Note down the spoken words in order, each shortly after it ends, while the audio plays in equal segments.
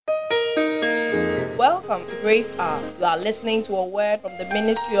welcome to Grace Hour. You are listening to a word from the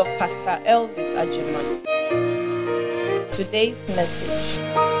ministry of Pastor Elvis Ajiman. Today's message.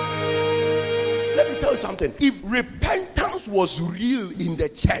 Let me tell you something. If repentance was real in the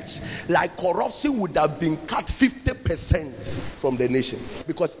church, like corruption would have been cut 50% from the nation.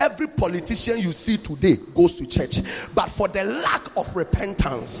 Because every politician you see today goes to church. But for the lack of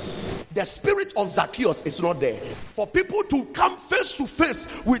repentance, the spirit of Zacchaeus is not there. For people to come face to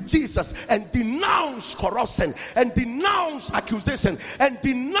face with Jesus and denounce corruption, and denounce accusation, and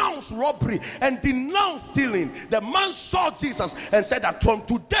denounce robbery, and denounce stealing. The man saw Jesus and said that from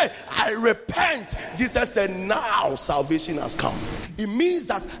today I repent. Jesus said, now salvation has come. It means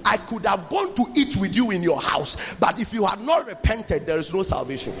that I could have gone to eat with you in your house, but if you had not repented, there is no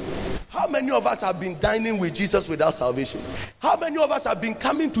salvation. How many of us have been dining with Jesus without salvation? How many of us have been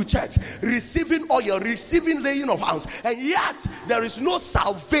coming to church, receiving oil, receiving laying of hands, and yet there is no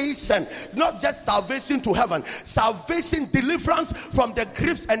salvation? Not just salvation to heaven, salvation, deliverance from the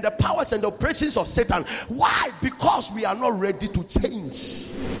grips and the powers and the oppressions of Satan. Why? Because we are not ready to change.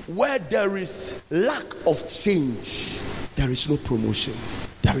 Where there is lack of change, there is no promotion,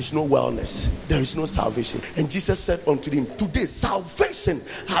 there is no wellness, there is no salvation. And Jesus said unto him, today salvation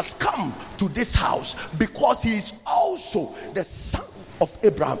has come to this house, because he is also the son of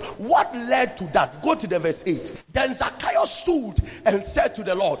Abraham. What led to that? Go to the verse 8. Then Zacchaeus stood and said to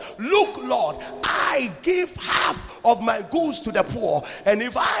the Lord, look, Lord, I give half of my goods to the poor, and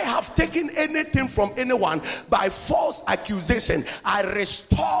if I have taken anything from anyone by false accusation, I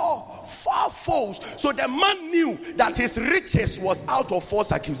restore fourfold. So the man knew that his riches was out of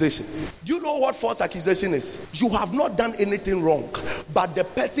false accusation. Do you know what false accusation is? You have not done anything wrong, but the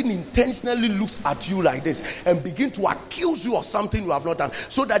person intentionally looks at you like this and begin to accuse you of something you have not done,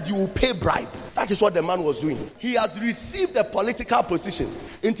 so that you will pay bribe. That is what the man was doing. He has received a political position.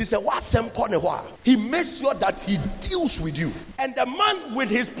 He made sure that he deals with you. And the man with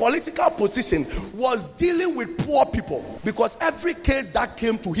his political position was dealing with poor people, because every case that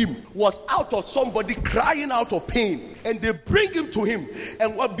came to him was out of somebody crying out of pain. And they bring him to him,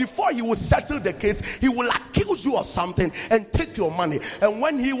 and before he will settle the case, he will accuse you of something and take your money. And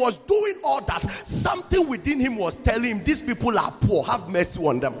when he was doing all that, something within him was telling him, these people are poor, have mercy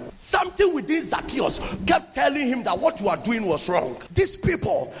on them. Something within Zacchaeus kept telling him that what you are doing was wrong. These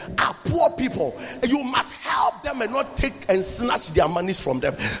people are poor people, you must help them and not take and snatch their monies from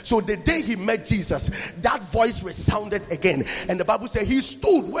them. So the day he met Jesus, that voice resounded again, and the Bible said he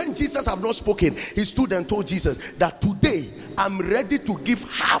stood. When Jesus had not spoken, he stood and told Jesus that today I'm ready to give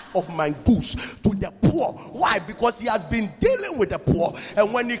half of my goods to the poor. Why? Because he has been dealing with the poor,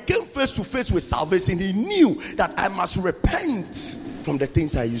 and when he came face to face with salvation, he knew that I must repent from the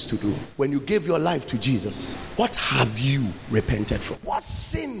things I used to do. When you gave your life to Jesus, what have you repented from? What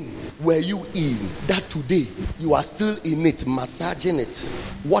sin were you in that today you are still in it, massaging it,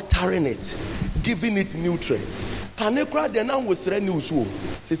 watering it, giving it nutrients? They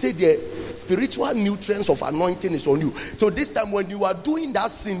say the spiritual nutrients of anointing is on you. So this time when you are doing that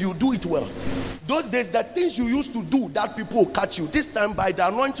sin, you do it well. Those days, the things you used to do that people will catch you, this time by the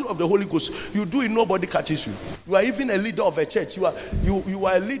anointing of the Holy Ghost, you do it, nobody catches you. You are even a leader of a church. You are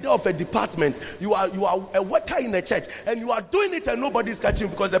a leader of a department. You are a worker in a church, and you are doing it and nobody is catching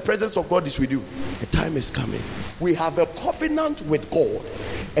you, because the presence of God is with you. The time is coming. We have a covenant with God,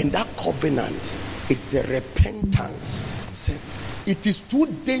 and that covenant is the repentance. It is too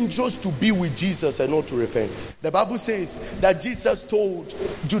dangerous to be with Jesus and not to repent. The Bible says that Jesus told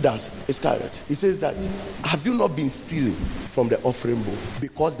Judas Iscariot, he says that, have you not been stealing from the offering bowl?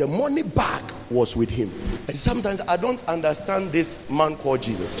 Because the money bag was with him. And sometimes I don't understand this man called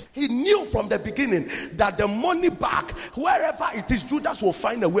Jesus. He knew from the beginning that the money bag, wherever it is, Judas will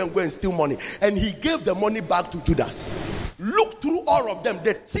find a way and go and steal money. And he gave the money back to Judas. Look through all of them,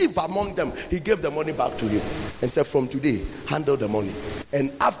 the thief among them, he gave the money back to him and said, from today, handle the money.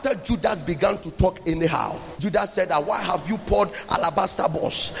 And after Judas began to talk anyhow, Judas said, why have you poured alabaster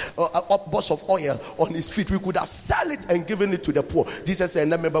box of oil on his feet? We could have sold it and given it to the poor. Jesus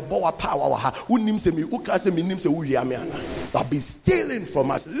said, I've been stealing from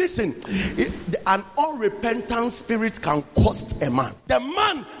us. Listen, an unrepentant spirit can cost a man. The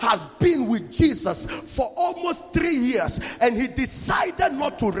man has been with Jesus for almost 3 years, and he decided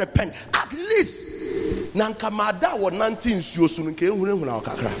not to repent. At least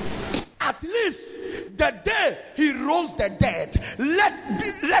At least the day he rose the dead,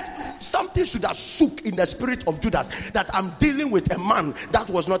 let something should have shook in the spirit of Judas that I'm dealing with a man that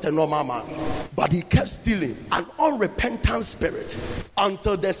was not a normal man. But he kept stealing, an unrepentant spirit,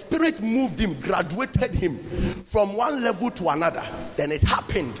 until the spirit moved him, graduated him from one level to another. Then it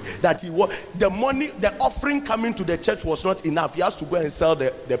happened that the offering coming to the church was not enough. He has to go and sell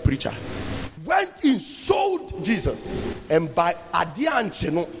the preacher. Went in, sold Jesus, and by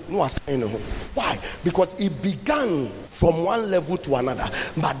Adianche no. Why? Because it began from one level to another,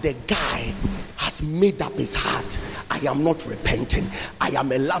 but the guy has made up his heart. I am not repenting. I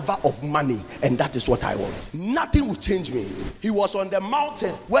am a lover of money, and that is what I want. Nothing will change me. He was on the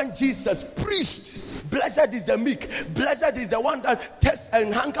mountain when Jesus preached. Blessed is the meek. Blessed is the one that tests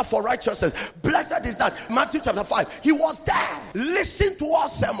and hunger for righteousness. Blessed is that. Matthew chapter 5. He was there. Listen to all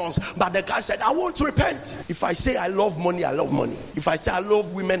sermons. But the guy said, I won't repent. If I say I love money, I love money. If I say I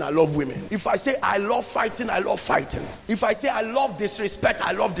love women, I love women. If I say I love fighting, I love fighting. If I say I love disrespect,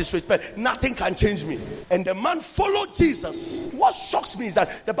 I love disrespect. Nothing can change me. And the man followed Jesus. What shocks me is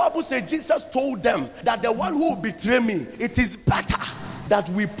that the Bible says Jesus told them that the one who will betray me, it is better that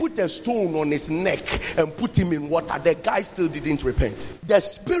we put a stone on his neck and put him in water. The guy still didn't repent. The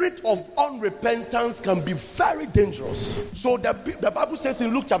spirit of unrepentance can be very dangerous. So the Bible says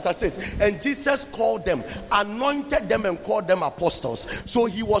in Luke chapter 6, and Jesus called them, anointed them, and called them apostles. So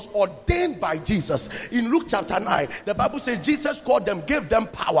he was ordained by Jesus. In Luke chapter 9, the Bible says Jesus called them, gave them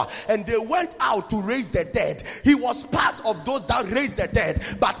power, and they went out to raise the dead. He was part of those that raised the dead.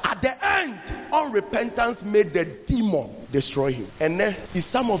 But at the end, unrepentance made the demon destroy him. And then if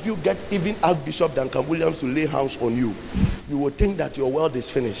some of you get even Archbishop Duncan Williams to lay hands on you, you will think that your world is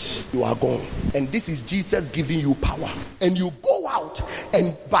finished. You are gone. And this is Jesus giving you power. And you go out,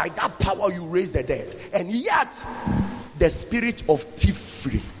 and by that power you raise the dead. And yet the spirit of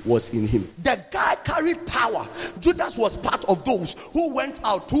thievery was in him. The guy carried power. Judas was part of those who went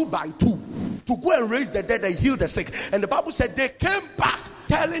out 2 by 2 to go and raise the dead and heal the sick. And the Bible said they came back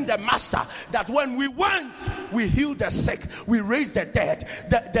telling the master that when we went, we healed the sick, we raised the dead.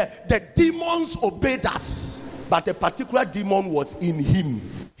 The demons obeyed us, but a particular demon was in him.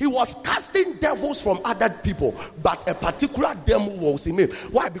 He was casting devils from other people, but a particular demon was in him.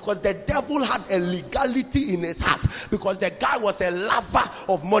 Why? Because the devil had a legality in his heart, because the guy was a lover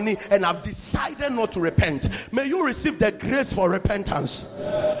of money and have decided not to repent. May you receive the grace for repentance.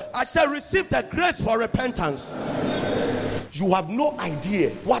 I shall receive the grace for repentance. You have no idea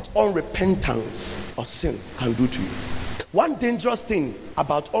what unrepentance of sin can do to you. One dangerous thing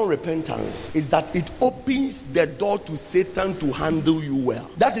about unrepentance is that it opens the door to Satan to handle you well.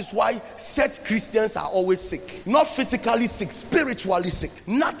 That is why such Christians are always sick. Not physically sick, spiritually sick.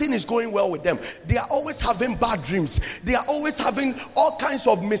 Nothing is going well with them. They are always having bad dreams. They are always having all kinds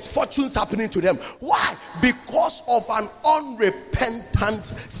of misfortunes happening to them. Why? Because of an unrepentant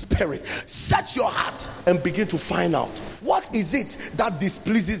spirit. Set your heart and begin to find out, what is it that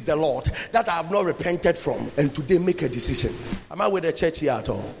displeases the Lord that I have not repented from? And today make a decision. Am I with the church here at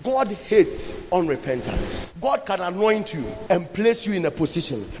all? God hates unrepentance. God can anoint you and place you in a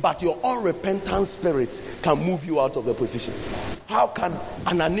position, but your unrepentant spirit can move you out of the position. How can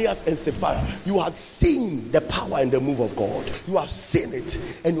Ananias and Sapphira, you have seen the power and the move of God, you have seen it,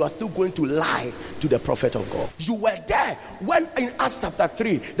 and you are still going to lie to the prophet of God? You were there when in Acts chapter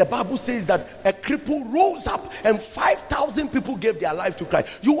 3 the Bible says that a cripple rose up and 5,000 people gave their life to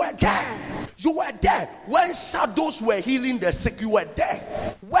Christ. You were there. You were there when shadows were healing the sick. You were there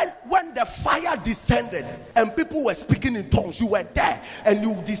when the fire descended and people were speaking in tongues. You were there, and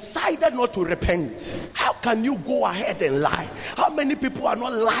you decided not to repent. How can you go ahead and lie? How many people are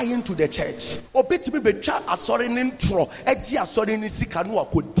not lying to the church?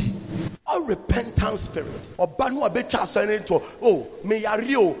 Unrepentant spirit. Oh, me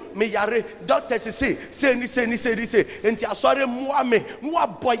yare. Doctors say enti asore muame no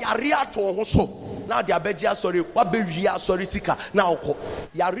aboyare ato ho so. Now the abeji sorry, what be sorry sika now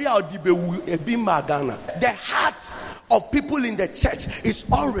yare odibewu ebi magana. The heart of people in the church is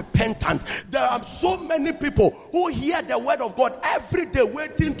unrepentant. There are so many people who hear the word of God every day,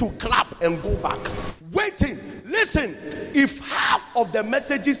 waiting to clap and go back. Waiting. Listen, if half of the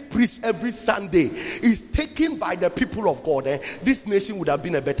messages preached every Sunday is taken by the people of God, this nation would have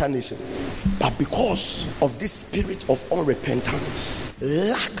been a better nation. But because of this spirit of unrepentance,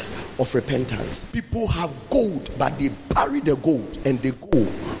 lack of repentance, people have gold, but they bury the gold and they go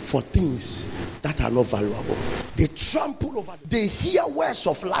for things that are not valuable. They trample over. They hear words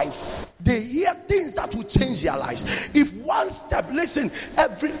of life, They hear things that will change their lives. If one step, listen,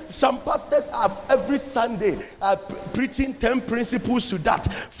 some pastors have every Sunday preaching 10 principles to that,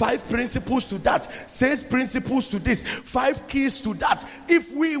 5 principles to that, 6 principles to this, 5 keys to that.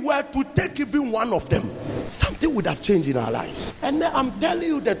 If we were to take even one of them, something would have changed in our lives. And I'm telling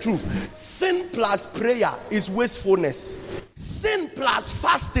you the truth. Sin plus prayer is wastefulness. Sin plus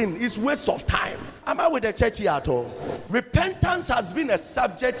fasting is waste of time. Am I with the church here at all? Repentance has been a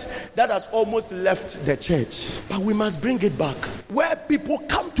subject that has almost left the church. But we must bring it back. Where people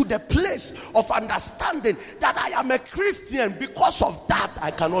come to the place of understanding that I am a Christian. Because of that, I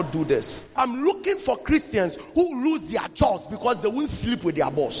cannot do this. I'm looking for Christians who lose their jobs because they won't sleep with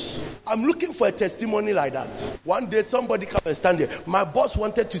their boss. I'm looking for a testimony like that. One day somebody come and stand there. My boss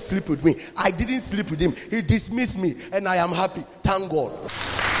wanted to sleep with me. I didn't sleep with him. He dismissed me and I am happy. Thank God.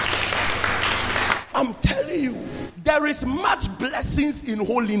 I'm telling you, there is much blessings in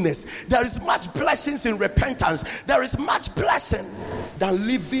holiness. There is much blessings in repentance. There is much blessing than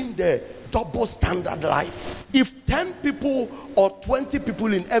living the double standard life. If 10 people or 20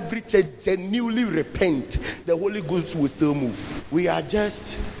 people in every church genuinely repent, the Holy Ghost will still move. We are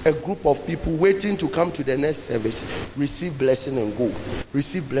just a group of people waiting to come to the next service, receive blessing and go.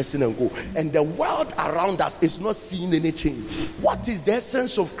 Receive blessing and go. And the world around us is not seeing any change. What is the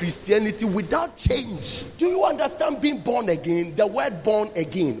essence of Christianity without change? Do you understand being born again? The word born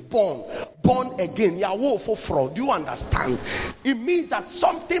again. Born again. Do you understand? It means that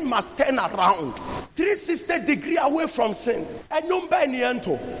something must turn around. 360 degrees away from sin.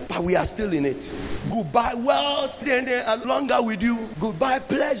 But we are still in it. Goodbye world, then longer with you. Goodbye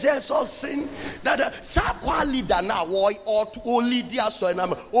pleasures of sin.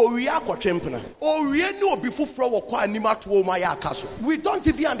 We don't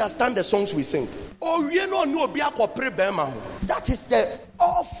even understand the songs we sing. That is the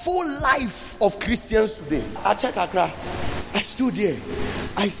awful life of Christians today. I stood here.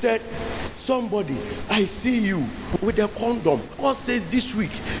 I said, somebody, I see you with a condom. God says this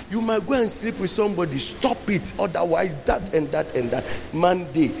week, you might go and sleep with somebody. Stop it. Otherwise, that and that and that.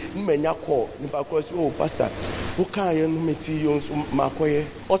 Monday, oh, Pastor, the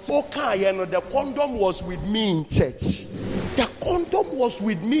condom was with me in church. The condom was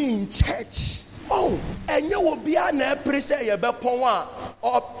with me in church. Oh, and you will be an appreciate your beponwa.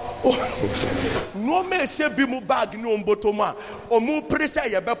 No me se bi mu bag ni ombotoma. O mu pressure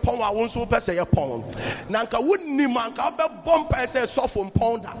your beponwa won so pese your pon. Nanka wunni manka be bompa se so from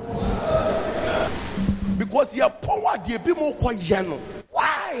pounder. Because your power de bi mu ko yeno.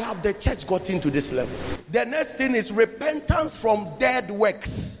 Why have the church got into this level? The next thing is repentance from dead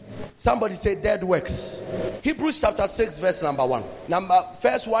works. Somebody say dead works. Hebrews chapter 6 verse number 1.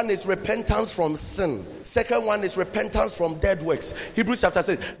 First one is repentance from sin. Second one is repentance from dead works. Hebrews chapter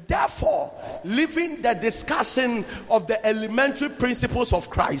 6. Therefore, leaving the discussion of the elementary principles of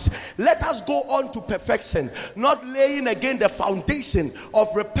Christ, let us go on to perfection, not laying again the foundation of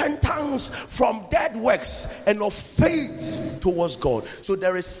repentance from dead works and of faith towards God. So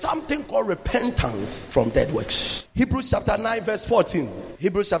there is something called repentance from dead works. Hebrews chapter 9 verse 14.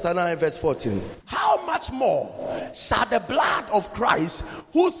 Hebrews chapter 9 verse 14. How much more shall the blood of Christ,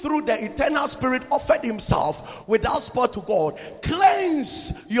 who through the eternal Spirit offered himself without spot to God,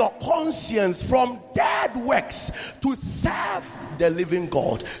 cleanse your conscience from dead works to serve the living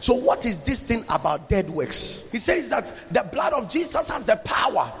God? So what is this thing about dead works? He says that the blood of Jesus has the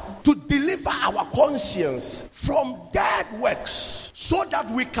power to deliver our conscience from dead works so that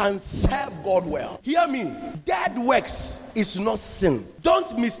we can serve God well. Hear me. Dead works is not sin.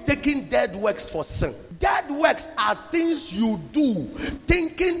 Don't mistake dead works for sin. Dead works are things you do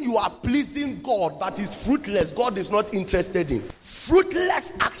thinking you are pleasing God, but it's fruitless. God is not interested in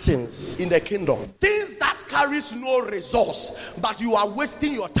fruitless actions in the kingdom. Things that carries no resource, but you are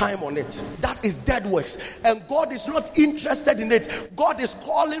wasting your time on it. That is dead works, and God is not interested in it. God is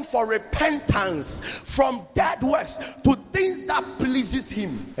calling for repentance from dead works to things that pleases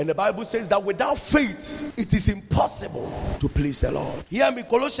him. And the Bible says that without faith it is impossible to please the Lord. Hear me.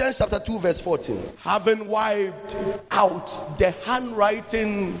 Colossians chapter 2 verse 14. Having wiped out the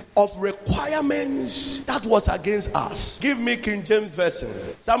handwriting of requirements that was against us. Give me King James version.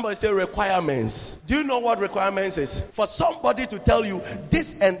 Somebody say requirements. Do you know what requirements is? For somebody to tell you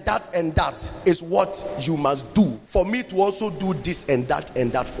this and that is what you must do. For me to also do this and that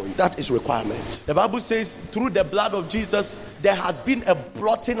for you. That is requirement. The Bible says through the blood of Jesus Jesus, there has been a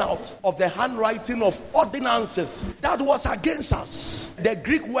blotting out of the handwriting of ordinances that was against us. The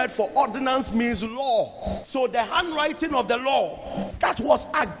Greek word for ordinance means law. So the handwriting of the law that was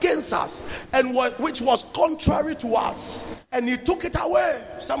against us and which was contrary to us, and he took it away.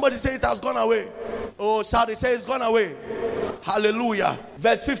 Somebody say it has gone away. Oh, shall they say it's gone away? Hallelujah.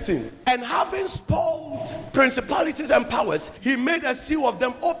 Verse 15. And having spoiled principalities and powers, he made a seal of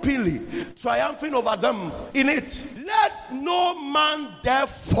them openly, triumphing over them in it. Let no man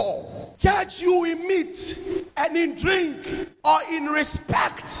therefore judge you in meat and in drink, or in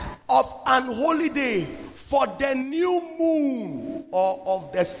respect of an holy day, for the new moon, or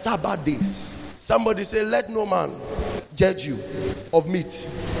of the Sabbath days. Somebody say, let no man judge you of meat,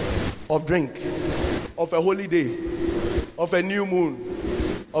 of drink, of a holy day, of a new moon,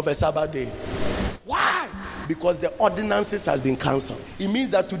 of a Sabbath day. Why? Because the ordinances has been cancelled. It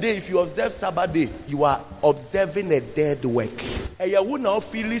means that today, if you observe Sabbath day, you are observing a dead work. And you will now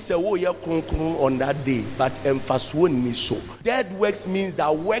feel it on that day, but emphasis. Dead works means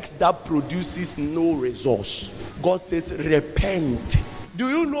that works that produces no resource. God says, repent. Do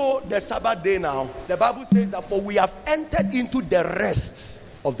you know the Sabbath day now? The Bible says that for we have entered into the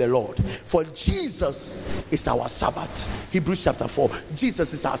rest of the Lord. For Jesus is our Sabbath. Hebrews chapter 4.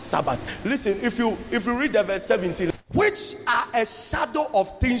 Jesus is our Sabbath. Listen, if you read the verse 17, which are a shadow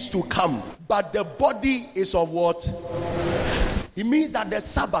of things to come, but the body is of what? It means that the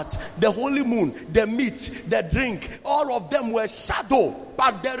Sabbath, the holy moon, the meat, the drink, all of them were shadow,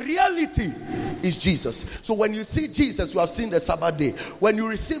 but the reality is Jesus. So when you see Jesus, you have seen the Sabbath day. When you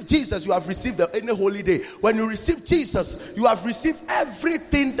receive Jesus, you have received any holy day. When you receive Jesus, you have received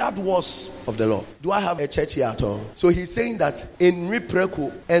everything that was of the Lord. Do I have a church here at all? So he's saying that in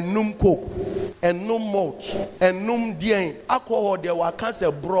ripreku and num coke and num malt and num dien alcohol there were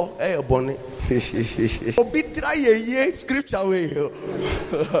cancer bro bonnet. Scripture way.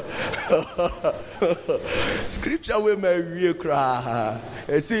 Scripture way may cry.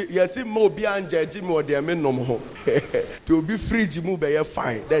 Yes, mo be anje mo de me nom ho. To be free jimu be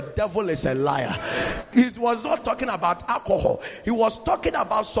fine. The devil is a liar. He was not talking about alcohol. He was talking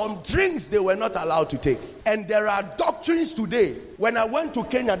about some drinks they were not allowed to take. And there are doctrines today. When I went to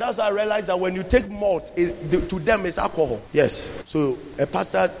Kenya, that's how I realized that when you take malt, to them it's alcohol. Yes. So a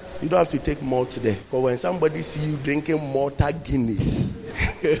pastor, you don't have to take malt today. Because when somebody see you drinking Malta Guinness,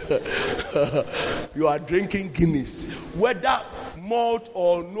 you are drinking Guinness. Whether malt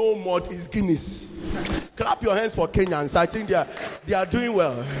or no malt is Guinness. Clap your hands for Kenyans. I think they are doing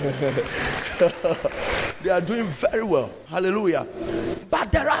well. They are doing very well. Hallelujah.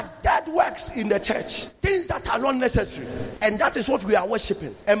 But there are dead works in the church. Things that are not necessary. And that is what we are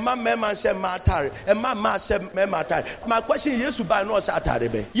worshiping. My question is, yes, buy no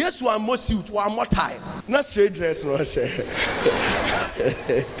satare. Yes, one more suit, one more tie. Not straight dress, no say.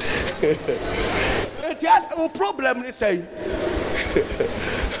 The problem is say.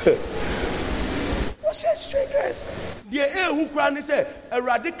 What's that straight dress? The who cry say a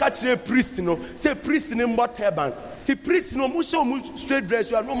radical priest, say priest in what turban. The priest no musho straight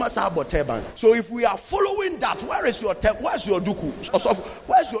dress, you are no master about turban. So if we are following that, where is your where's your duku?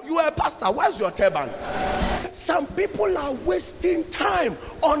 Where's you are a pastor, where's your turban? Some people are wasting time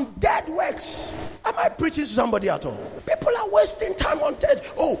on dead works. Am I preaching to somebody at all? People are wasting time on dead.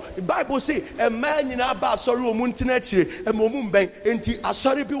 Oh, the Bible says a man in Abba sorry omuntinechire a momumben enti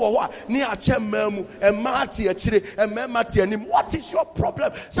asori bi wo ho ni achemamu e mati achire e memati anim. What is your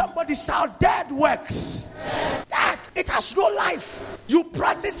problem? Somebody shout dead works. That it has no life. You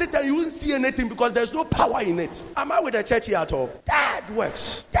practice it and you won't see anything because there's no power in it. Am I with the church here at all? Dead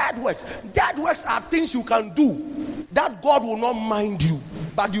works. Dead works. Dead works are things you can do that God will not mind you.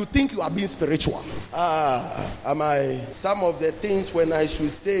 But you think you are being spiritual. Am I? Some of the things when I should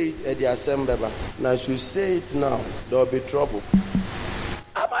say it at the assembly, and I should say it now, there will be trouble.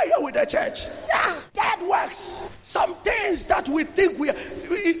 Am I here with the church? Yeah, that works. Some things that we think we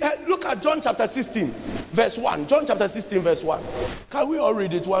look at John chapter 16, verse 1. John chapter 16, verse 1. Can we all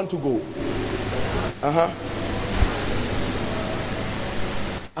read it? One to go.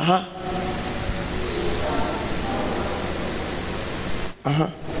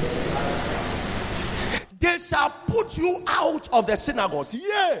 They shall put you out of the synagogues.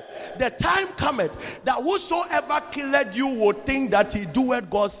 Yea, the time cometh that whosoever killed you will think that he doeth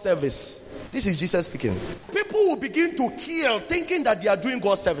God's service. This is Jesus speaking. People will begin to kill thinking that they are doing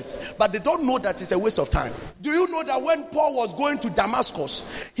God's service, but they don't know that it's a waste of time. Do you know that when Paul was going to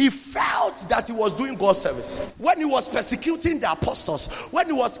Damascus, he felt that he was doing God's service? When he was persecuting the apostles, when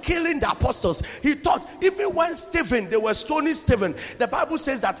he was killing the apostles, he thought, even when they were stoning Stephen, the Bible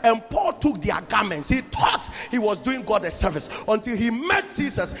says that, and Paul took their garments. He thought he was doing God a service until he met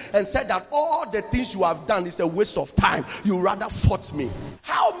Jesus and said that all the things you have done is a waste of time. You rather fought me.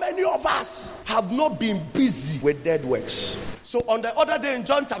 How many of us have not been busy with dead works? So on the other day in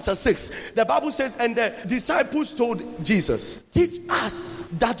John chapter 6, the Bible says, and the disciples told Jesus, teach us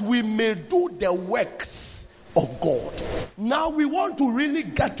that we may do the works of God. Now we want to really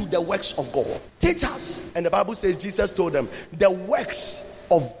get to the works of God. Teach us. And the Bible says, Jesus told them, the works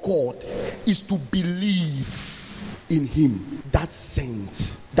of God is to believe in him that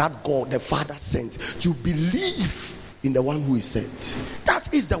sent, that God the Father sent. To believe in the one who is sent.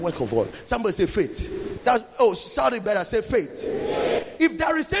 That is the work of God. Somebody say faith. Shout it better. Say faith. If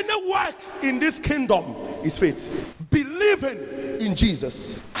there is any work in this kingdom, it's faith. Believing in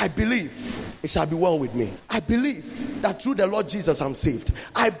Jesus. I believe it shall be well with me. I believe that through the Lord Jesus I'm saved.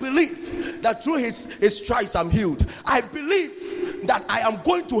 I believe that through his stripes I'm healed. I believe that I am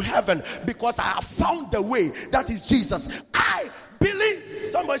going to heaven because I have found the way. That is Jesus. I believe.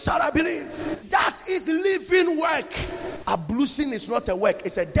 Somebody shout, I believe. That is living work. Ablution is not a work,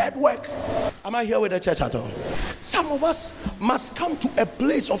 it's a dead work. Am I here with the church at all? Some of us must come to a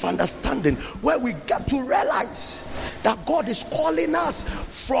place of understanding where we get to realize that God is calling us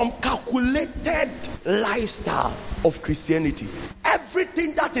from calculated lifestyle of Christianity.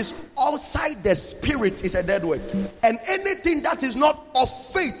 Everything that is outside the spirit is a dead work. And anything that is not of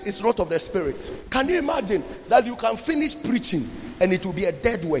faith is not of the spirit. Can you imagine that you can finish preaching and it will be a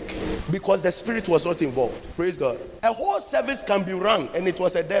dead work because the spirit was not involved? Praise God. A whole service can be run and it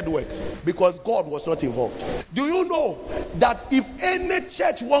was a dead work because God was not involved. Do you know that if any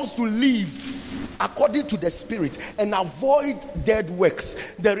church wants to live according to the spirit and avoid dead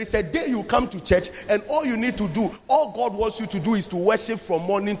works, there is a day you come to church and all you need to do, all God wants you to do is to worship from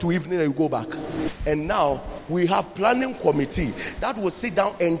morning to evening and you go back. And now we have planning committee that will sit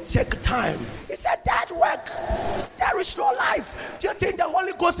down and check time. It's a dead work. There is no life. Do you think the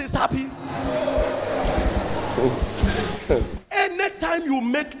Holy Ghost is happy? Anytime you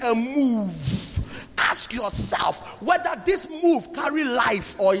make a move, ask yourself whether this move carry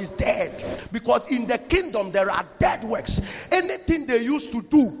life or is dead. Because in the kingdom there are dead works. Anything they used to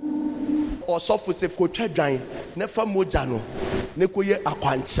do, or suffer say for tredwan nefa moja no nekoye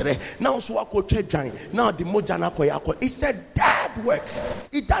akwanchere now so akotredwan now the moja na koye. It's a dead work.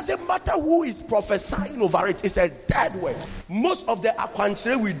 It doesn't matter who is prophesying over it. It's a dead work. Most of the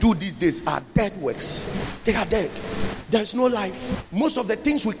akwanchere we do these days are dead works. They are dead. There's no life. Most of the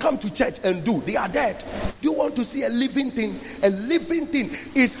things we come to church and do, they are dead. Do you want to see a living thing? A living thing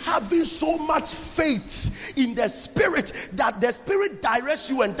is having so much faith in the spirit that the spirit directs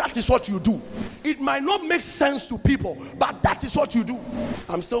you and that is what you do. It might not make sense to people, but that is what you do.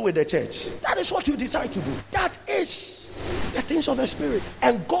 I'm still with the church. That is what you decide to do. That is the things of the spirit.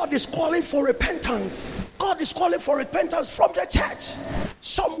 And God is calling for repentance. God is calling for repentance from the church.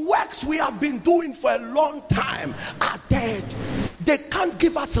 Some works we have been doing for a long time are dead. They can't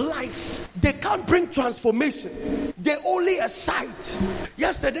give us life. They can't bring transformation. They only excite.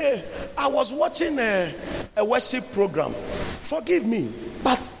 Yesterday, I was watching a worship program. Forgive me,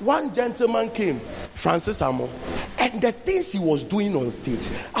 but one gentleman came, Francis Amo, and the things he was doing on stage,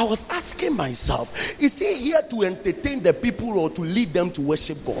 I was asking myself, is he here to entertain the people or to lead them to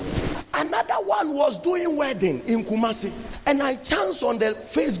worship God? Another one was doing wedding in Kumasi, and I chanced on the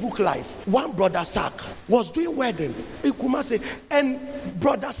Facebook Live. One brother Sak was doing wedding in Kumasi, and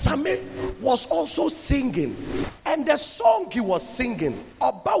brother Same was also singing. And the song he was singing,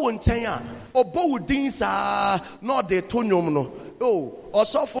 Oba Wonchenya, Oba Udinsa, not the Tonyom no. Oh,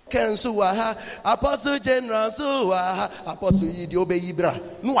 Osofo Kensu aha, Apostle General so aha, Apostle Yidi Obe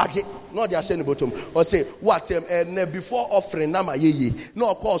Ibra. No aje, no dia sheni bottom. Or say what and before offering nama yeye.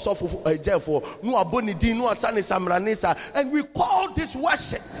 No call Osofo Jefo, no aboni din, no asani samranesa, and we call this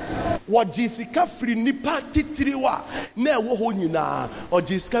worship. What Jessica free nipa titiriwa na wo ho nyina, or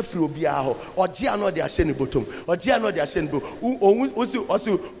Jessica free obia ho, or Gia no dia sheni bottom, or Gia no dia sheni bo.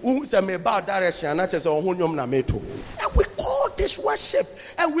 Osu se me ba direction na chese ho nyom na meto. And we call this worship,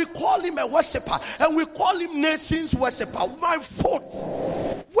 and we call him a worshiper, and we call him nations worshiper. My foot,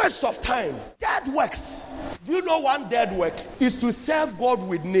 waste of time. Dead works. Do you know one dead work is to serve God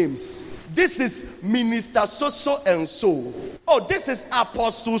with names? This is Minister so and so. Oh, this is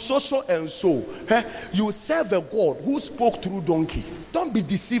Apostle so and so. You serve a God who spoke through donkey. Don't be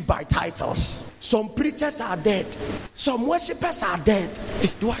deceived by titles. Some preachers are dead. Some worshippers are dead.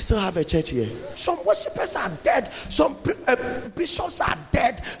 Do I still have a church here? Some worshippers are dead. Some bishops are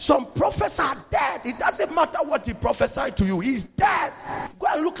dead. Some prophets are dead. It doesn't matter what he prophesied to you. He's dead. Go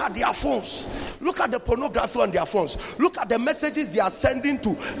and look at their phones. Look at the pornography on their phones. Look at the messages they are sending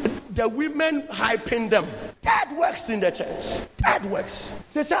to the women, hyping them. Dead works in the church. Dead works.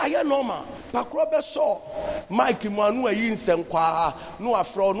 Say, I hear normal. Pakrobe saw Mike Manu a yinsem kwa no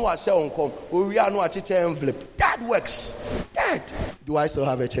afro no ashe onkom oria no achiche envelope. Dead works. Dead. Do I still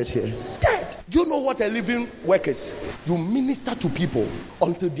have a church here? Dead. Do you know what a living work is? You minister to people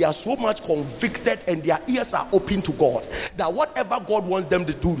until they are so much convicted and their ears are open to God that whatever God wants them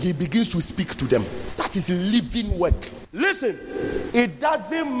to do, he begins to speak to them. That is living work. Listen, it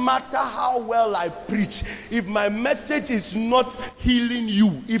doesn't matter how well I preach. If my message is not healing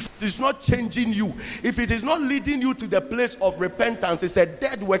you, if it is not changing you, if it is not leading you to the place of repentance, it's a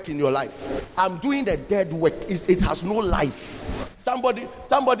dead work in your life. I'm doing the dead work. It has no life. Somebody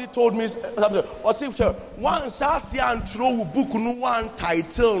told me, once I see and throw book no one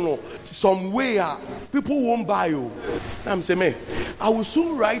title no somewhere, people won't buy you. I'm saying, man, I will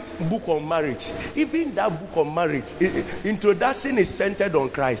soon write a book on marriage. Even that book on marriage, introduction is centered on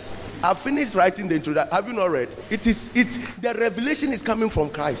Christ. I've finished writing the introduction. Have you not read? The revelation is coming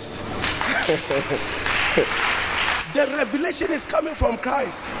from Christ. The revelation is coming from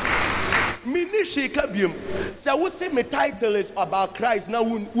Christ. Minishi kabium. So we say my title is about Christ. Now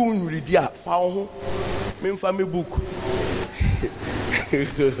we read ya. Found me family book.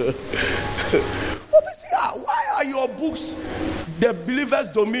 Why are your books the believer's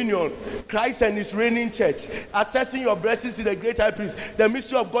dominion, Christ and his reigning church, assessing your blessings in the great high priest, the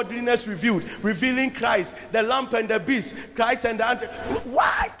mystery of godliness revealed, revealing Christ, the lamb and the beast, Christ and the ant?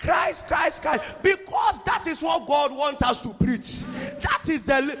 Why Christ? Because that is what God wants us to preach. That is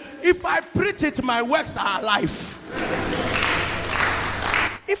if I preach it, my works are alive.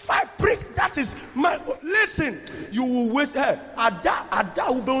 If I preach, that is my. Listen, you will waste. Ada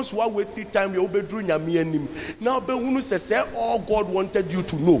ubens wa wasting time. You will be doing your meaning. Now, say all God wanted you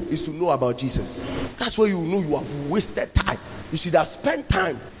to know is to know about Jesus. That's why you know you have wasted time. You should have spent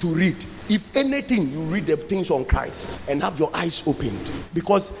time to read. If anything, you read the things on Christ and have your eyes opened,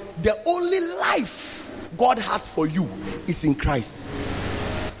 because the only life God has for you is in Christ.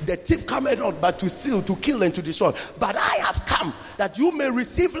 The thief cometh not but to steal, to kill, and to destroy. But I have come that you may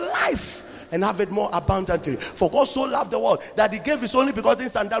receive life and have it more abundantly. For God so loved the world that he gave his only begotten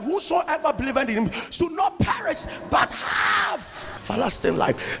Son, that whosoever believeth in him should not perish but have everlasting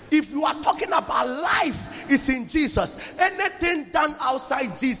life. If you are talking about life, it's in Jesus. Anything done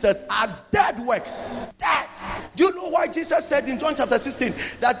outside Jesus are dead works. Dead. Do you know why Jesus said in John chapter 16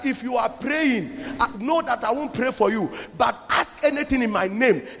 that if you are praying, know that I won't pray for you, but ask anything in my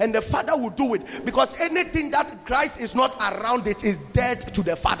name and the Father will do it? Because anything that Christ is not around, it is dead to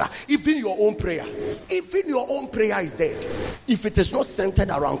the Father. Even your own prayer is dead. If it is not centered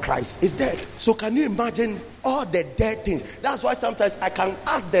around Christ, it's dead. So can you imagine all the dead things? That's why sometimes I can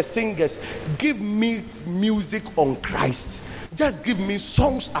ask the singers, give me music on Christ. Just give me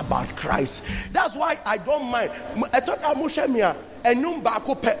songs about Christ. That's why I don't mind. I thought I must share me. I know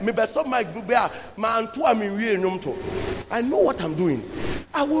what I'm doing.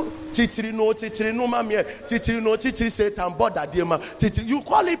 I will you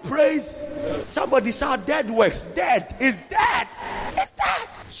call it praise. Somebody shout dead works. Dead is dead. It's dead.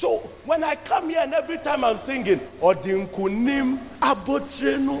 So when I come here and every time I'm singing Odinkunim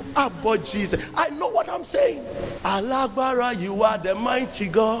Abotreno Abo Jesus, I know what I'm saying. Alagbara, you are the mighty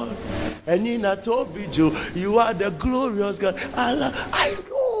God. And Tobijo, you are the glorious God. I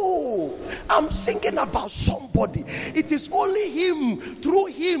know. I'm singing about somebody. It is only him, through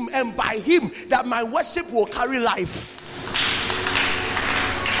him and by him, that my worship will carry life.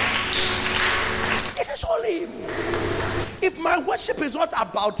 It is only him. If my worship is not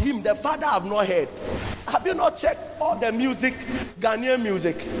about him, the Father have not heard. Have you not checked all the music, Ghanaian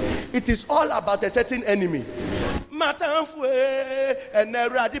music? It is all about a certain enemy. And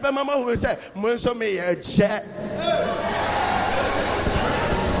mama will say,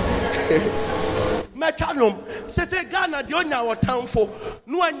 Mechanom, say Ghana, the only our town for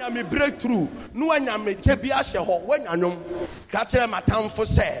no one me breakthrough, no one me Tebiasha, when I know catch them a town for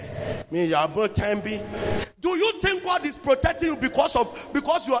say, me your about time be. Do you think God is protecting you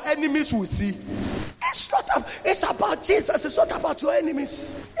because your enemies will see? It's about Jesus. It's not about your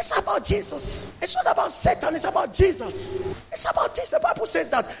enemies. It's about Jesus. It's not about Satan. It's about Jesus. It's about Jesus. The Bible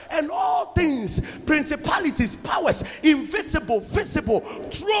says that, and all things, principalities, powers, invisible, visible,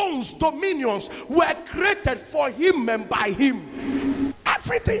 thrones, dominions, were created for him and by him.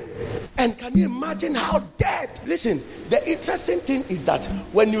 Everything. And can you imagine how dead? Listen, the interesting thing is that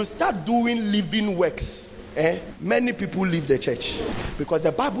when you start doing living works, many people leave the church, because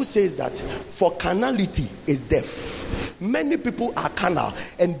the Bible says that for carnality is death. Many people are carnal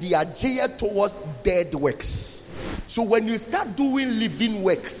and they are geared towards dead works. So when you start doing living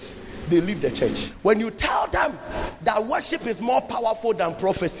works, they leave the church. When you tell them that worship is more powerful than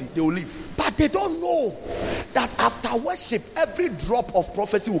prophecy, they will leave. But they don't know that after worship, every drop of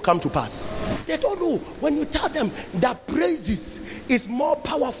prophecy will come to pass. They don't know. When you tell them that praises is more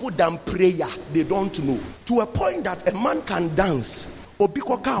powerful than prayer, they don't know. To a point that a man can dance. And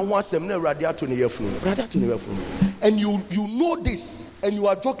you know this, and you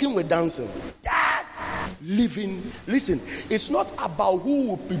are joking with dancing. That living, listen, it's not about who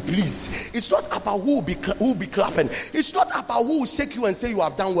will be pleased. It's not about who will be clapping. It's not about who will shake you and say you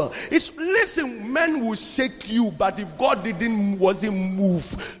have done well. Listen, men will shake you, but if God wasn't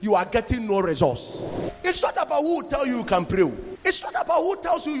move, you are getting no results. It's not about who will tell you can pray. It's not about who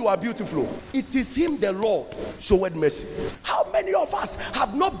tells you are beautiful. It is him, the Lord, showed mercy. How many of us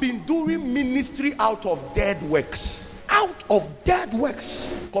have not been doing ministry out of dead works? Out of dead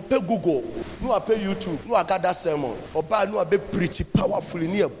works. Copy Google, no I pay YouTube, no I gather sermon, or by no I be preaching powerfully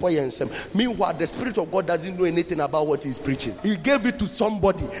near boy and some. Meanwhile, the Spirit of God doesn't know anything about what he's preaching. He gave it to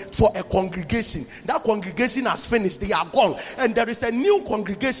somebody for a congregation. That congregation has finished, they are gone, and there is a new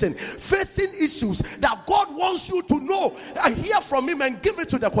congregation facing issues that God wants you to know and hear from him and give it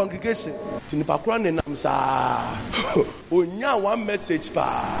to the congregation. One message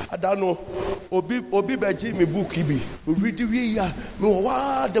pa. I don't know. Obi beji me book ibi. Read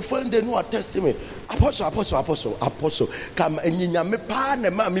the friend they know a testimony. Apostle. Come and yinya me pa ne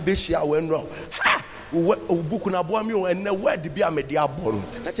ma me be share when wrong. Ha! Book na boa me and the word be a media born.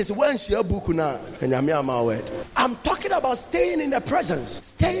 That is when share book na and my word. I'm talking about staying in the presence.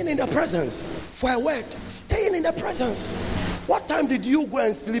 Staying in the presence for a word. Staying in the presence. What time did you go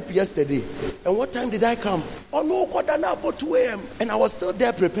and sleep yesterday? And what time did I come? Oh no, about 2 a.m. And I was still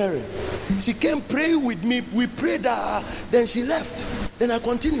there preparing. She came pray with me. We prayed, then she left. Then I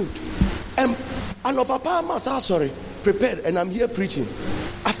continued. And Papa Masa, sorry, prepared, and I'm here preaching.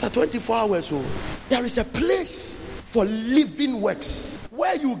 After 24 hours, so there is a place for living works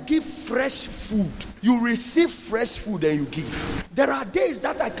where you give fresh food. You receive fresh food and you give. There are days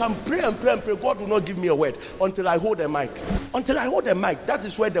that I can pray and pray and pray. God will not give me a word until I hold a mic. Until I hold a mic, that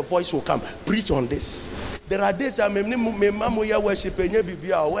is where the voice will come. Preach on this. There are days I'm worship and you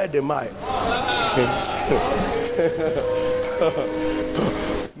where the mic.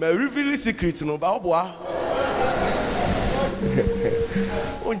 My revealing secrets, no boy.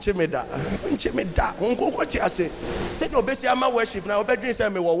 Unchemeda. What you say? Said no, basically, I'm a worship now. But you say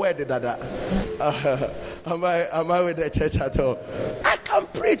me where the dada. Am I with the church at all? I can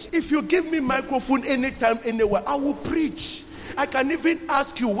preach. If you give me microphone anytime, anywhere, I will preach. I can even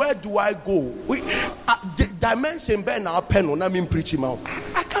ask you, where do I go? Dimension ben our pen on I mean preaching out.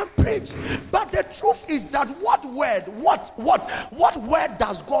 I can preach. But the truth is that what word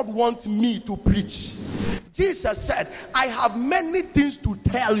does God want me to preach? Jesus said, I have many things to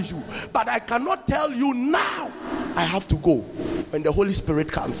tell you, but I cannot tell you now. I have to go. When the Holy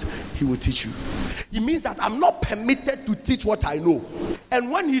Spirit comes, he will teach you. It means that I'm not permitted to teach what I know. And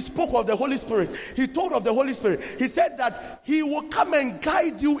when he spoke of the Holy Spirit, he told of the Holy Spirit, he said that he will come and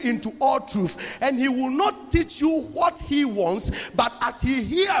guide you into all truth, and he will not teach you what he wants, but as he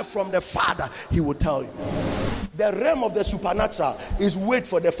hears from the Father, he will tell you. The realm of the supernatural is wait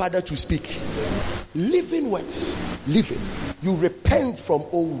for the Father to speak. Living works. Living. You repent from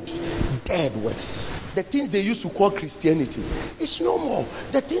old, dead works. The things they used to call Christianity, it's no more.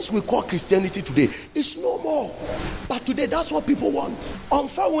 The things we call Christianity today, it's no more. But today, that's what people want. On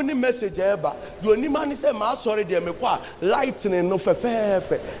phone message, you only man say, "Ma sorry, dear, me kwa lightning no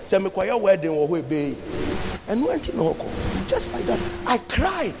fefe. Say me kwa your wedding or we be." And went in Hoko, just like that. I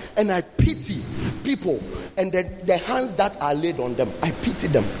cry and I pity people and the hands that are laid on them. I pity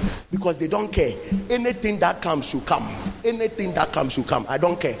them because they don't care. Anything that comes should come. Anything that comes should come. I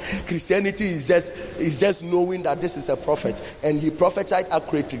don't care. Christianity is just knowing that this is a prophet and he prophesied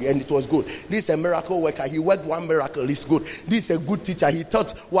accurately and it was good. This is a miracle worker. He worked one miracle. It's good. This is a good teacher. He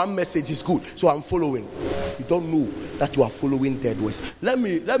taught one message is good. So I'm following. You don't know that you are following dead ways. Let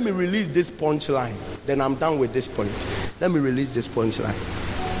me release this punchline. Then I'm done with this point. Let me release this punchline.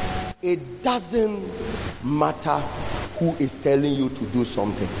 It doesn't matter who is telling you to do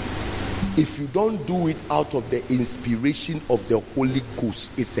something. If you don't do it out of the inspiration of the Holy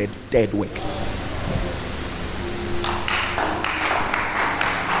Ghost, it's a dead work.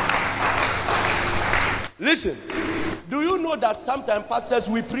 Listen, do you know that sometimes pastors,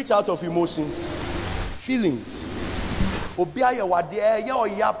 we preach out of emotions, feelings? That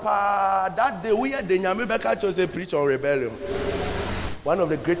day we had the Nyamebeka chose preach on rebellion. One of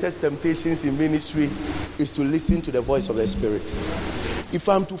the greatest temptations in ministry is to listen to the voice of the Spirit. If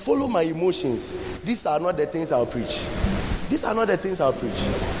I'm to follow my emotions, these are not the things I'll preach. These are not the things I'll preach.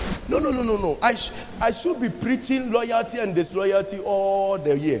 No. I should be preaching loyalty and disloyalty all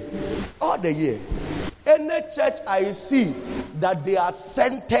the year. All the year. Any church I see that they are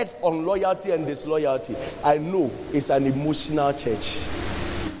centered on loyalty and disloyalty, I know it's an emotional church.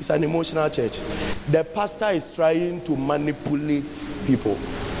 It's an emotional church. The pastor is trying to manipulate people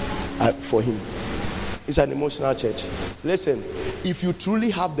for him. It's an emotional church. Listen, if you truly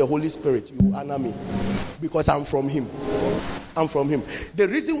have the Holy Spirit, you honor me because I'm from him. I'm from him. The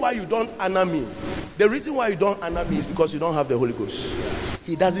reason why you don't honor me is because you don't have the Holy Ghost.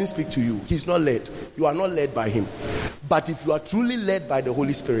 He doesn't speak to you. He's not led. You are not led by him. But if you are truly led by the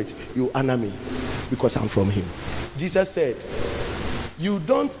Holy Spirit, you honor me because I'm from him. Jesus said, you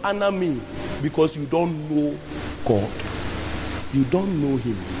don't honor me because you don't know God. You don't know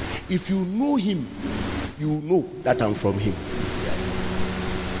him. If you know him, you know that I'm from him.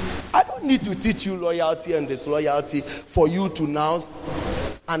 I don't need to teach you loyalty and disloyalty for you to now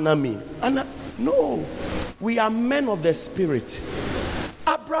honor me. No, we are men of the Spirit.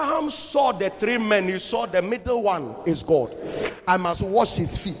 Abraham saw the three men. He saw the middle one is God. I must wash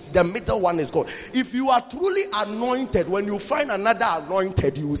his feet. The middle one is God. If you are truly anointed, when you find another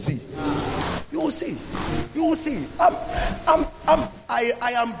anointed, you will see. You will see. You will see.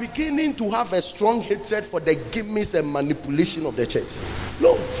 I am beginning to have a strong hatred for the gimmicks and manipulation of the church.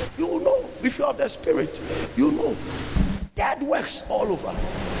 No, you will know. If you have the Spirit, you know. Dead works all over.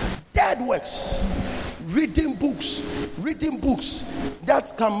 Dead works. Reading books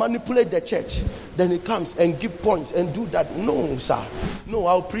that can manipulate the church. Then he comes and give points and do that. No, sir. No,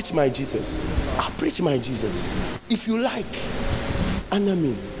 I'll preach my Jesus. I'll preach my Jesus. If you like, honor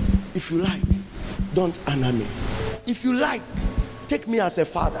me. If you like, don't honor me. If you like, take me as a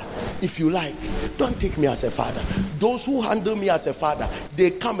father. If you like, don't take me as a father. Those who handle me as a father,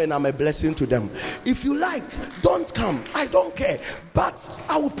 they come and I'm a blessing to them. If you like, don't come. I don't care. But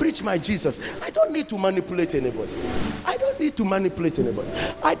I will preach my Jesus. I don't need to manipulate anybody. I don't need to manipulate anybody.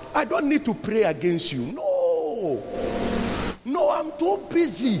 I don't need to pray against you. No, I'm too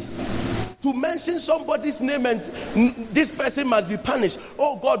busy to mention somebody's name and this person must be punished.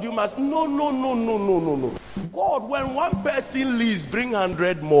 Oh God, you must. No. God, when one person leaves, bring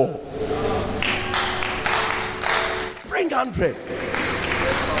 100 more. Bring 100.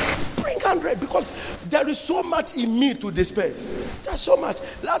 Bring 100 because there is so much in me to disperse. There's so much.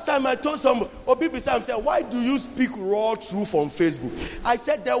 Last time I told some people said, why do you speak raw truth on Facebook? I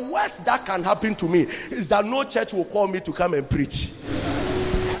said the worst that can happen to me is that no church will call me to come and preach.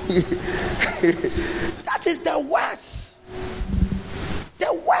 That is the worst.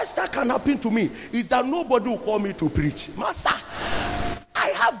 The worst that can happen to me is that nobody will call me to preach. Master, I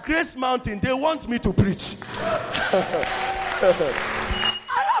have Grace Mountain. They want me to preach. I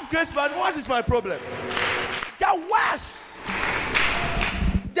have Grace Mountain. What is my problem? The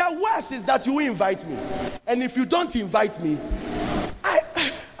worst is that you invite me. And if you don't invite me,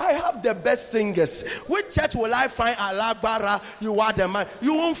 I have the best singers. Which church will I find Alagbara? You are the man.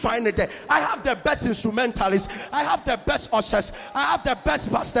 You won't find it there. I have the best instrumentalists. I have the best ushers. I have the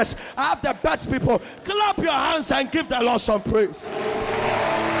best pastors. I have the best people. Clap your hands and give the Lord some praise.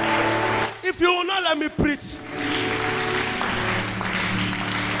 If you will not let me preach,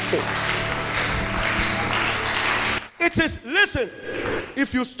 it is, listen,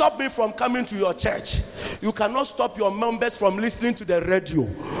 if you stop me from coming to your church, you cannot stop your members from listening to the radio.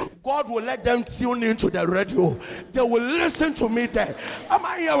 God will let them tune into the radio. They will listen to me there. Am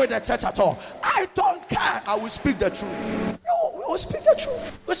I here with the church at all? I don't care. I will speak the truth. No, we will speak the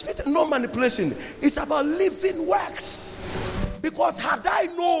truth. No manipulation. It's about living works. Because had I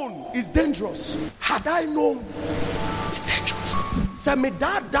known, it's dangerous. Had I known, it's dangerous.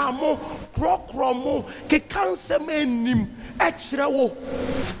 Semedadamo krokromo ke kanseme nim echrewo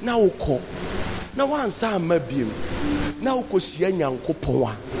na uko na wansa amabiem na ukosia nyankopon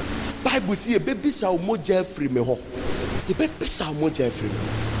a Bible say ebebisa omoja afri me ho ebebisa omoja afri me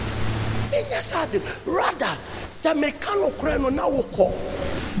enya sade rather se me kano kra no na uko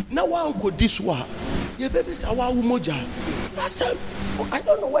na wanko diswa ebebisa wa omoja I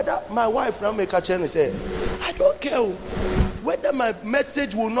don't know whether my wife now make a change and say, I don't care whether my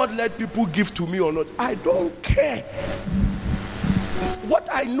message will not let people give to me or not. I don't care. What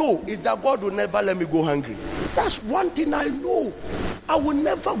I know is that God will never let me go hungry. That's one thing I know. I will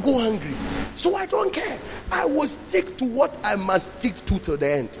never go hungry. So I don't care. I will stick to what I must stick to till the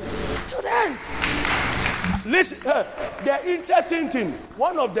end. Till the end. Listen, the interesting thing,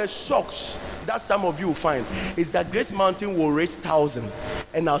 one of the shocks that some of you will find is that Grace Mountain will reach 1,000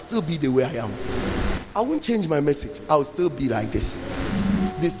 and I'll still be the way I am. I won't change my message. I'll still be like this.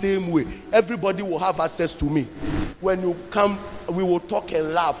 The same way. Everybody will have access to me. When you come, we will talk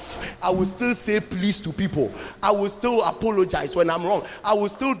and laugh. I will still say please to people. I will still apologize when I'm wrong. I will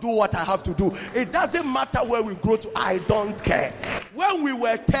still do what I have to do. It doesn't matter where we grow to. I don't care. When we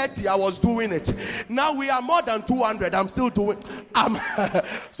were 30, I was doing it. Now we are more than 200. I'm still doing it.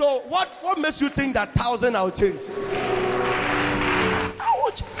 So what makes you think that 1,000 I'll change?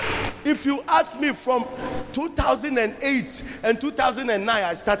 If you ask me from 2008 and 2009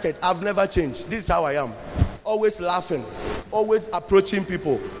 I started, I've never changed. This is how I am. Always laughing, always approaching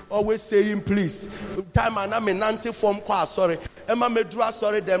people, always saying please. Time and I'm in anti form class, sorry. Emma me draw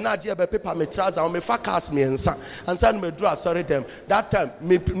sorry them na je be paper me trouser me fa cast me ensa. Ansa me draw sorry them. That time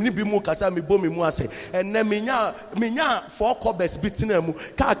me bi mu kasa me bo me mu ase. Enne me nya 4 cobbles bitina mu.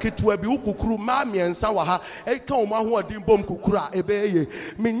 Ka ketua bi ukukuru ma me ensa wa ha. E ka o ma ho odin bom kukura ebe ye.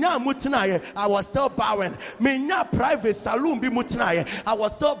 Me nya mutina ye. I was still bowing. Me nya private saloon bi mutina ye. I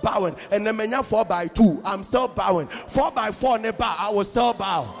was still bowing. Enne me nya 4x2. I'm still bowing. 4x4 ne bow. I was still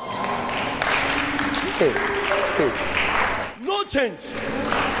bow. Hey. No change.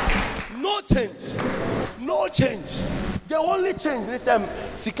 No change. No change. The only change is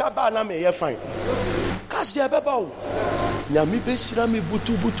sikaba na me ye fine. Cash the beba o. Nyami be shira me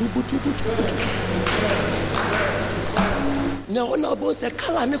butu. Na ona bo se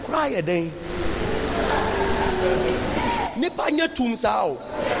kala ne kura ye den. Nipa nye tum sa o.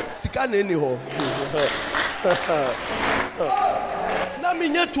 Sika na eni ho. Na me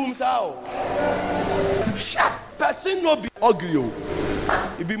nye tum sa o. Sharp. Person no be ugly.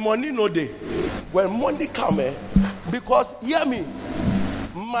 It be money no day. When money come, because hear me,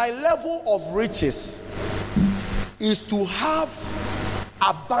 my level of riches is to have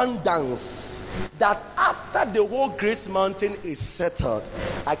abundance that after the whole Grace Mountain is settled,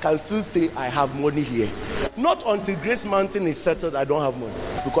 I can still say I have money here. Not until Grace Mountain is settled, I don't have money.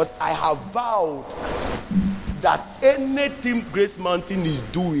 Because I have vowed that anything Grace Mountain is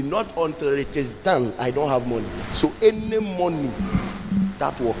doing, not until it is done, I don't have money. So any money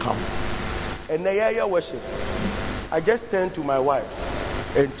that will come. And the worship, I just turned to my wife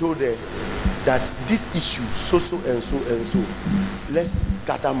and told her that this issue, so and so, let's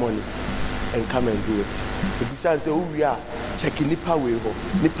gather money and come and do it. Besides, we are checking nipa way.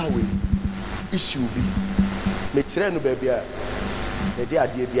 Issue be. Me try no baby. Me dey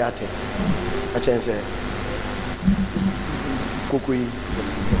adie bi ate. I change say. Kokoi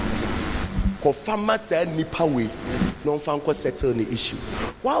Kofama said nipa way non fanko settle the issue.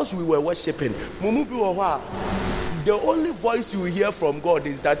 Whilst we were worshiping, the only voice you hear from God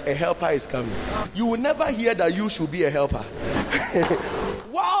is that a helper is coming. You will never hear that you should be a helper.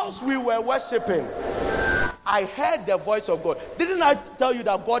 Whilst we were worshiping, I heard the voice of God. Didn't I tell you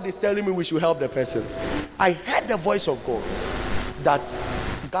that God is telling me we should help the person? I heard the voice of God that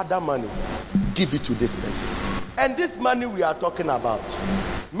gather money, give it to this person. And this money we are talking about,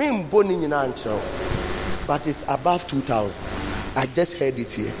 but it's above 2,000. I just heard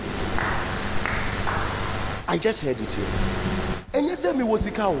it here. And you say me was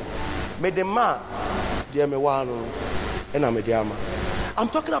me the man, dear me wano, and I'm a diama. I'm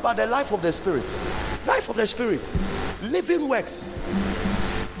talking about the life of the spirit. Life of the spirit. Living works.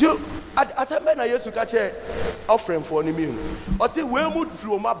 As I mentioned, I used to catch an offering for any meal. I say, we moved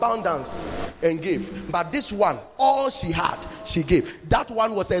from abundance and gave. But this one, all she had, she gave. That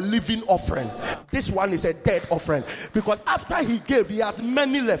one was a living offering. This one is a dead offering. Because after he gave, he has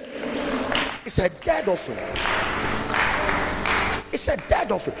many left. It's a dead offering. It's a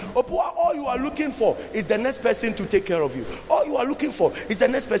dead offering. All you are looking for is the next person to take care of you. All you are looking for is the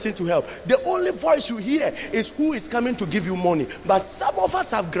next person to help. The only voice you hear is who is coming to give you money. But some of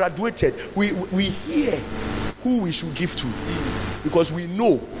us have graduated. We hear who we should give to. Because we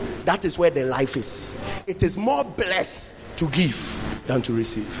know that is where the life is. It is more blessed to give than to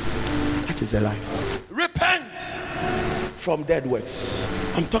receive. That is the life. Repent from dead works.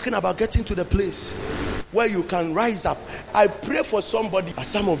 I'm talking about getting to the place where you can rise up. I pray for somebody.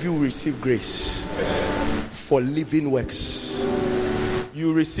 Some of you receive grace for living works.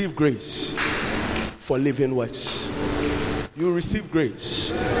 You receive grace for living works. You receive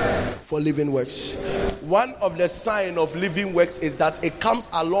grace for living works. One of the signs of living works is that it comes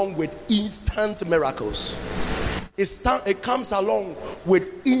along with instant miracles. It comes along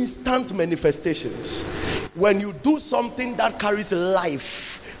with instant manifestations. When you do something that carries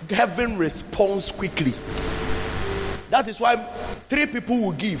life, heaven responds quickly. That is why 3 people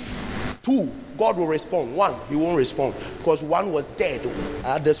will give. 2, God will respond. 1, he won't respond because 1 was dead,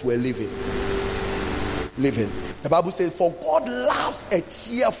 others were living. The Bible says, for God loves a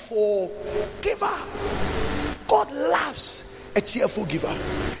cheerful giver. God loves a cheerful giver.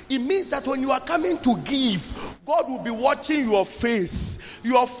 It means that when you are coming to give, God will be watching your face.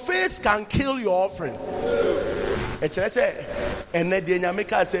 Your face can kill your offering.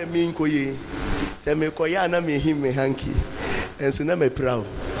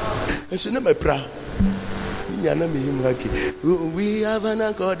 We have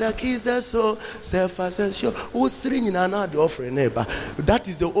an God that keeps us so self-assured. That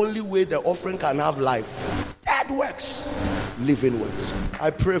is the only way the offering can have life. Dead works, living works.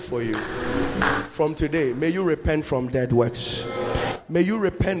 I pray for you from today. May you repent from dead works. May you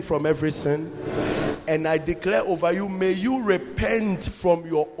repent from every sin. And I declare over you, may you repent from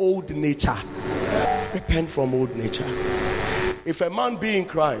your old nature. Repent from old nature. If a man be in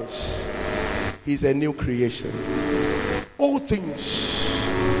Christ, he's a new creation. All things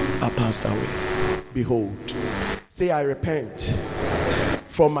are passed away. Behold, say, I repent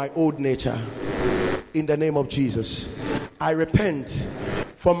from my old nature. In the name of Jesus, I repent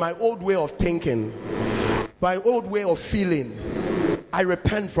from my old way of thinking, my old way of feeling. I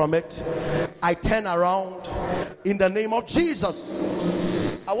repent from it. I turn around in the name of Jesus.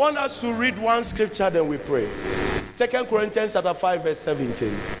 I want us to read one scripture, then we pray. 2 Corinthians chapter 5 verse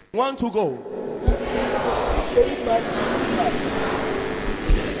 17. 1 to go.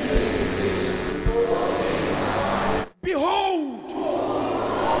 Behold,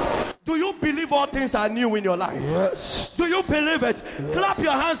 do you believe all things are new in your life? Yes. Do you believe it? Yes. Clap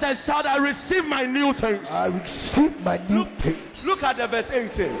your hands and shout, I receive my new things. I receive my new things. Look at the verse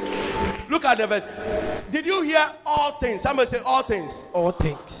 18. Look at the verse. Did you hear all things? Somebody say all things. All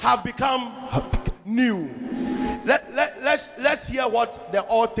things have become new. Let's hear what the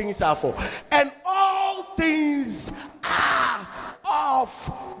all things are for. And all things are of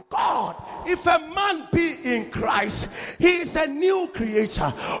God. If a man be in Christ, he is a new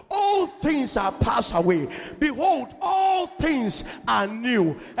creature. All things are passed away. Behold, all things are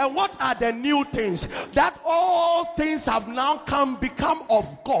new. And what are the new things? That all things have now become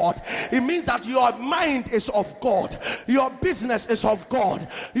of God. It means that your mind is of God. Your business is of God.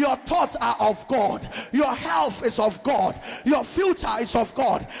 Your thoughts are of God. Your health is of God. Your future is of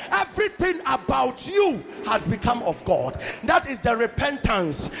God. Everything about you has become of God. That is the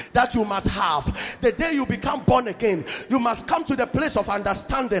repentance that you must have. The day you become born again, you must come to the place of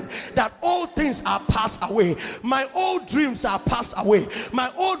understanding that all things are passed away. My old dreams are passed away. My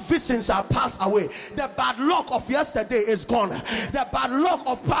old visions are passed away. The bad luck of yesterday is gone. The bad luck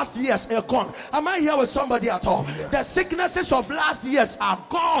of past years are gone. Am I here with somebody at all? The sicknesses of last years are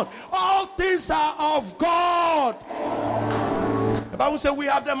gone. All things are of God. The Bible says we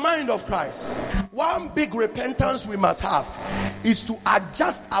have the mind of Christ. One big repentance we must have is to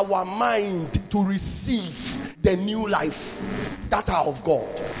adjust our mind to receive the new life that are of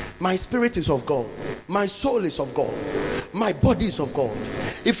God. My spirit is of God. My soul is of God. My body is of God.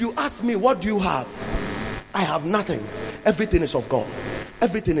 If you ask me, what do you have? I have nothing. Everything is of God.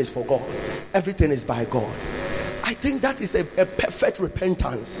 Everything is for God. Everything is by God. I think that is a perfect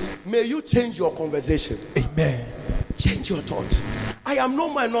repentance. May you change your conversation. Amen. Change your thoughts. I am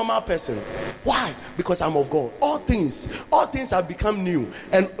not my normal person. Why? Because I'm of God. All things have become new.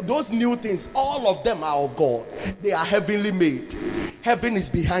 And those new things, all of them are of God. They are heavenly made. Heaven is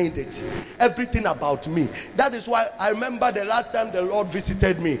behind it. Everything about me. That is why I remember the last time the Lord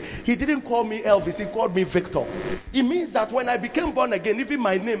visited me. He didn't call me Elvis. He called me Victor. It means that when I became born again, even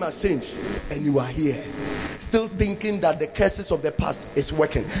my name has changed. And you are here, still thinking that the curses of the past is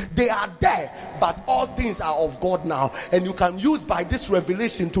working. They are there, but all things are of God now. And you can use by this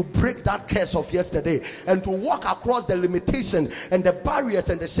revelation to break that curse of yesterday and to walk across the limitation and the barriers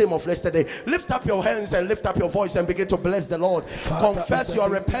and the shame of yesterday. Lift up your hands and lift up your voice and begin to bless the Lord. Confess your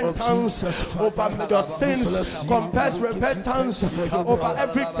repentance over your sins. Confess repentance over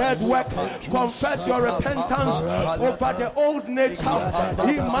every dead work. Confess your repentance over the old nature.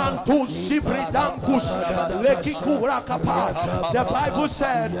 The Bible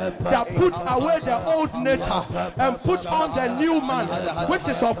said that put away the old nature and put on the new man, which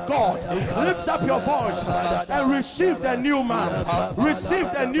is of God. Lift up your voice and receive the new man.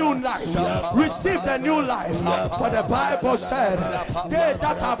 Receive the new life. Receive the new life. For the Bible said, they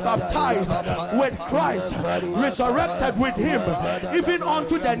that are baptized with Christ, resurrected with him, even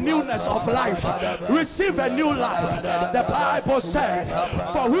unto the newness of life. Receive a new life. The Bible said,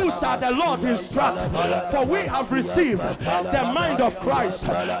 for who shall the Lord instruct? For we have received the mind of Christ.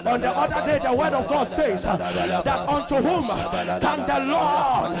 On the other day, the word of God says that unto whom can the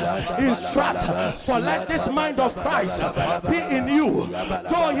Lord instruct? For let this mind of Christ be in you.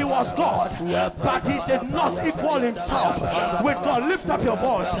 Though he was God, but he did not equal himself with God. Lift up your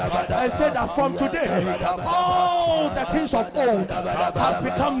voice and say that from today, all the things of old has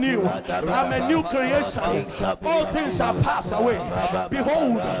become new. I'm a new creation. All things are passed away.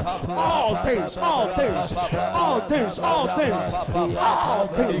 Behold, all things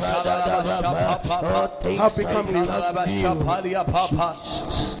have become new.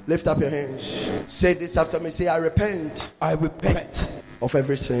 Lift up your hands. Say this after me. Say, I repent. I repent of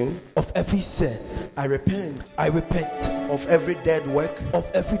every sin. of every sin. I repent I repent of every dead work. of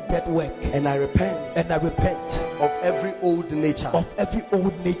every dead work. And I repent And I repent of every old nature. of every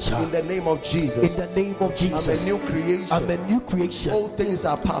old nature. In the name of Jesus. In the name of Jesus. I'm a new creation. I'm a new creation. All things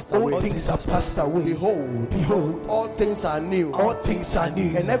are passed away. All things are passed away. Behold, all things are new. All things are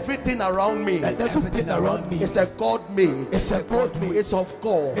new. And everything around me And everything around me is a God made. is a God made. It's of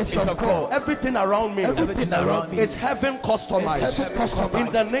God. It's of God. Everything around me Everything around me is heaven customized. is heaven customized.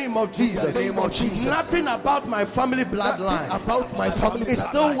 In the name of Jesus. In the name of Jesus. Nothing about my family bloodline about my family is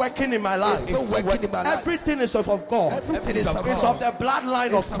still working in my life. It's still working in my life. Everything is of God. Everything is of It's God. of the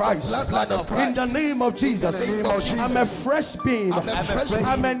bloodline of Christ. bloodline of Christ. In the name of Jesus. In the name of Jesus. I'm a fresh being. I'm a fresh being.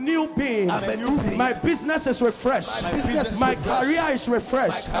 I'm a new being. I'm a new being. My business is refreshed. My business is My refreshed. career is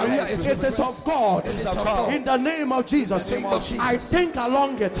refreshed. My career is It is of God. It is of God. In the name of Jesus. In the name of Jesus. I think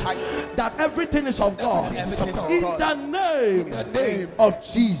along it that everything is of God. Everything is of In God. the name the name of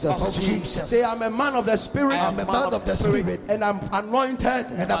Jesus. of Jesus. Say, I'm a man of the Spirit. I'm a man of the Spirit. And I'm anointed.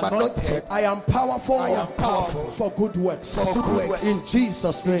 And I'm anointed. I am powerful. I am powerful. For good works. For good works. In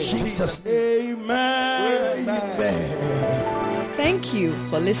Jesus' name. Jesus' Amen. Amen. Thank you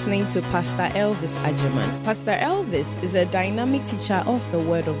for listening to Pastor Elvis Agyemang. Pastor Elvis is a dynamic teacher of the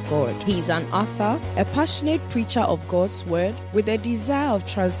Word of God. He is an author, a passionate preacher of God's Word with a desire of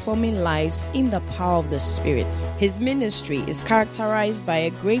transforming lives in the power of the Spirit. His ministry is characterized by a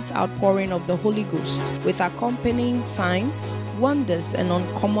great outpouring of the Holy Ghost with accompanying signs, wonders, and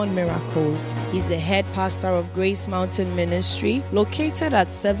uncommon miracles. He's the head pastor of Grace Mountain Ministry, located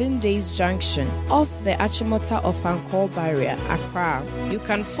at 7 Days Junction off the Achimota of Ankor Barrier, Accra. You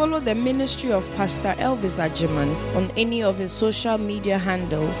can follow the ministry of Pastor Elvis Agyemang on any of his social media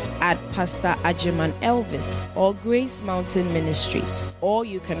handles at Pastor Agyemang Elvis or Grace Mountain Ministries. Or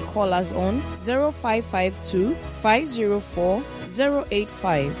you can call us on 0552 504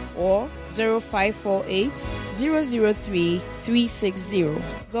 085 or 0548 003 360.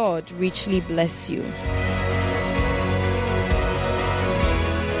 God richly bless you.